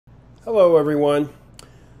Hello, everyone.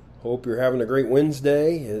 Hope you're having a great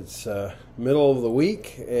Wednesday. It's middle of the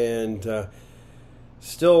week and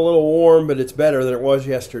still a little warm, but it's better than it was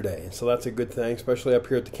yesterday. So that's a good thing, especially up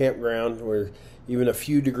here at the campground where even a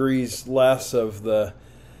few degrees less of the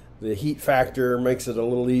heat factor makes it a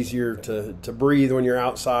little easier to breathe when you're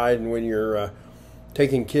outside and when you're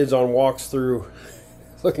taking kids on walks through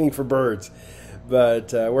looking for birds.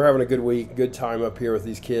 But we're having a good week, good time up here with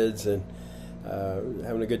these kids, and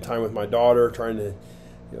having a good time with my daughter, trying to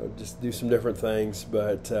just do some different things.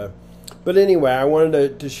 But anyway, I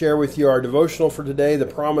wanted to share with you our devotional for today, The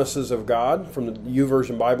Promises of God, from the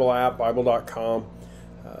YouVersion Bible app, Bible.com.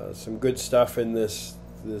 Some good stuff in this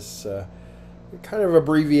kind of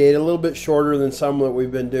abbreviated, a little bit shorter than some that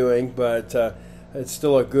we've been doing, but it's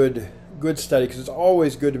still a good study, because it's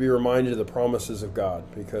always good to be reminded of the promises of God,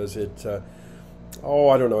 because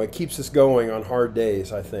I don't know, it keeps us going on hard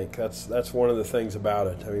days. I think that's one of the things about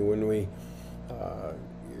it. I mean, when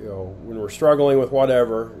we're struggling with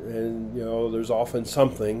whatever, and there's often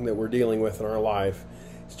something that we're dealing with in our life,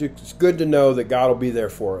 it's good to know that God will be there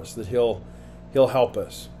for us, that He'll help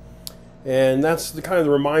us. And that's the kind of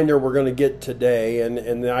the reminder we're going to get today.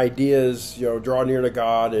 And the idea is, draw near to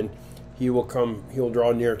God, and He'll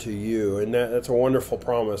draw near to you. And that's a wonderful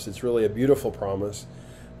promise. It's really a beautiful promise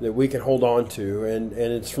that we can hold on to. And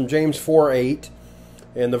it's from James 4:8.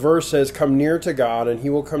 And the verse says, "Come near to God, and He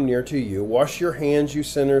will come near to you. Wash your hands, you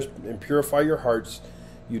sinners, and purify your hearts,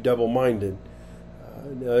 you double-minded."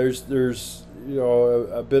 Now there's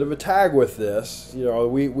a bit of a tag with this.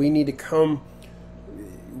 We need to come.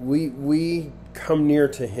 We come near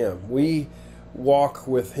to Him. We walk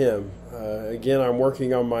with Him. Again, I'm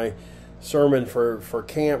working on my sermon for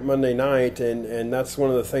camp Monday night, and that's one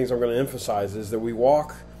of the things I'm going to emphasize, is that we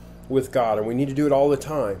walk with God, and we need to do it all the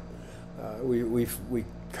time. We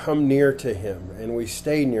come near to Him, and we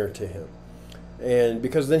stay near to Him, and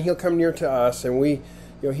because then He'll come near to us, and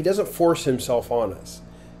He doesn't force Himself on us.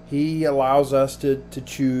 He allows us to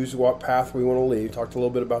choose what path we want to lead. We talked a little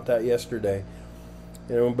bit about that yesterday.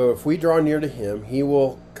 But if we draw near to Him, He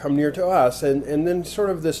will come near to us, and then sort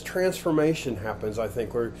of this transformation happens, I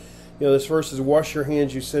think, where this verse is, "Wash your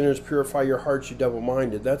hands, you sinners, purify your hearts, you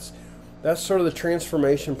double-minded." That's sort of the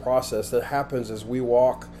transformation process that happens as we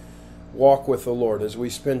walk with the Lord, as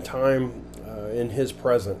we spend time in His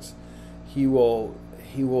presence. He will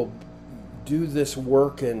do this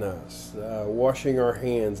work in us, washing our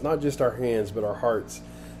hands, not just our hands, but our hearts.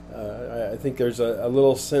 I think there's a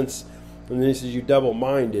little sense, and then He says, "You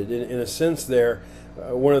double-minded." In a sense there,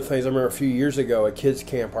 one of the things I remember a few years ago at kids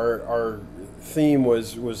camp, our theme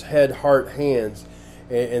was head, heart, hands.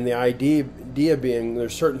 And the idea being,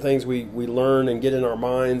 there's certain things we learn and get in our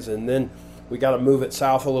minds, and then we got to move it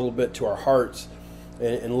south a little bit to our hearts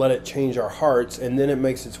and let it change our hearts, and then it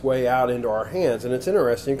makes its way out into our hands. And it's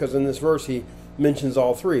interesting because in this verse He mentions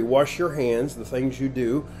all three. Wash your hands, the things you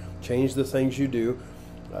do, change the things you do.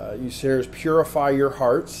 You sinners, purify your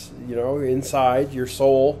hearts, inside your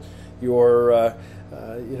soul, your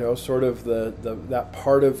sort of that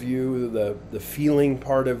part of you, the feeling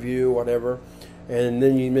part of you, whatever. And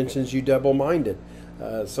then He mentions you double-minded.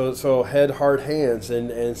 So head, heart, hands,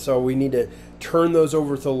 and so we need to turn those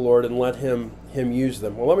over to the Lord and let Him use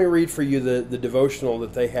them. Well, let me read for you the devotional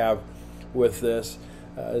that they have with this.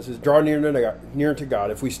 It says, "Draw near to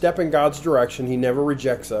God. If we step in God's direction, He never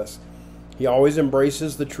rejects us. He always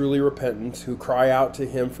embraces the truly repentant who cry out to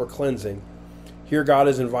Him for cleansing. Here God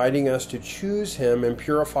is inviting us to choose Him and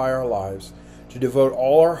purify our lives, to devote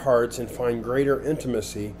all our hearts and find greater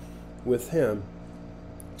intimacy with Him."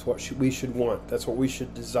 That's what we should want. That's what we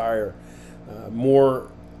should desire, more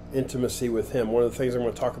intimacy with Him. One of the things I'm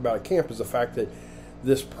going to talk about at camp is the fact that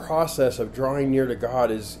this process of drawing near to God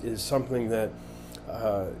is something that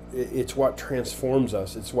it's what transforms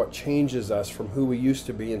us. It's what changes us from who we used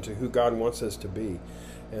to be into who God wants us to be.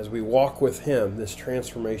 As we walk with Him, this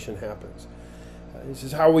transformation happens. He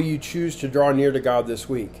says, how will you choose to draw near to God this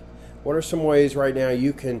week? What are some ways right now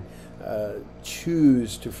you can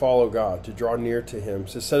choose to follow God, to draw near to Him?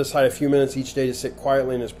 So set aside a few minutes each day to sit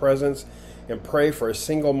quietly in His presence and pray for a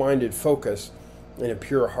single-minded focus and a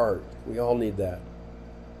pure heart. We all need that.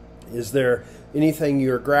 Is there anything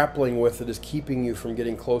you're grappling with that is keeping you from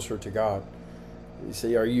getting closer to God? You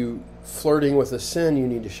say, are you flirting with a sin you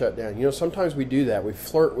need to shut down? Sometimes we do that. We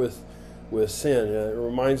flirt with sin. It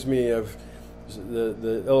reminds me of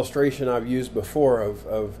the illustration I've used before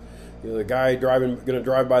of the guy going to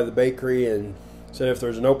drive by the bakery, and said if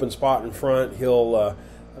there's an open spot in front, he'll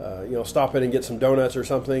stop in and get some donuts or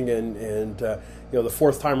something. And the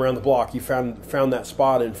fourth time around the block, he found that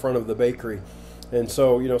spot in front of the bakery, And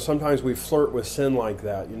so, sometimes we flirt with sin like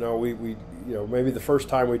that. We maybe the first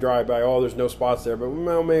time we drive by, oh, there's no spots there, but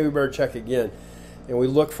well, maybe we better check again. And we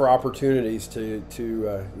look for opportunities to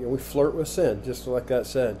we flirt with sin, just like that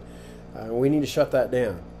said. We need to shut that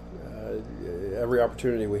down every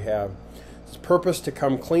opportunity we have. It's purpose to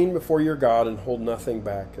come clean before your God and hold nothing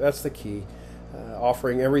back. That's the key,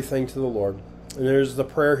 offering everything to the Lord. And there's the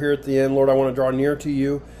prayer here at the end. Lord, I want to draw near to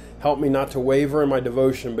you. Help me not to waver in my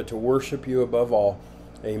devotion, but to worship you above all.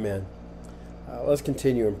 Amen. Let's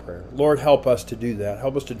continue in prayer. Lord, help us to do that.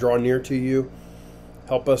 Help us to draw near to you.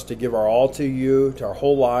 Help us to give our all to you, to our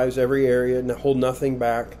whole lives, every area, and hold nothing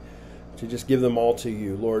back, to just give them all to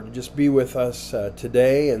you. Lord, just be with us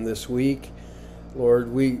today and this week.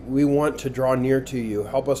 Lord, we want to draw near to you.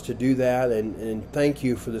 Help us to do that, and thank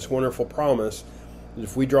you for this wonderful promise that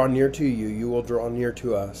if we draw near to you, you will draw near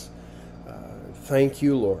to us. Thank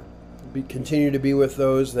you, Lord. Continue to be with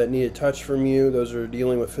those that need a touch from you, those that are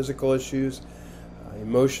dealing with physical issues,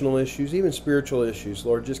 emotional issues, even spiritual issues.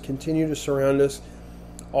 Lord, just continue to surround us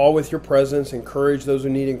all with your presence. Encourage those who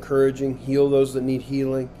need encouraging. Heal those that need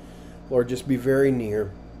healing. Lord, just be very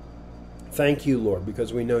near. Thank you, Lord,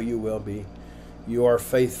 because we know you will be. You are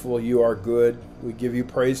faithful. You are good. We give you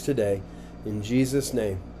praise today. In Jesus'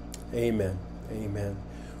 name, amen. Amen.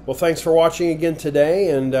 Well, thanks for watching again today,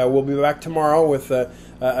 and we'll be back tomorrow with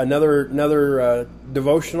another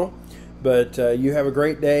devotional. But you have a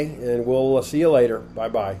great day, and we'll see you later.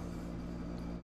 Bye-bye.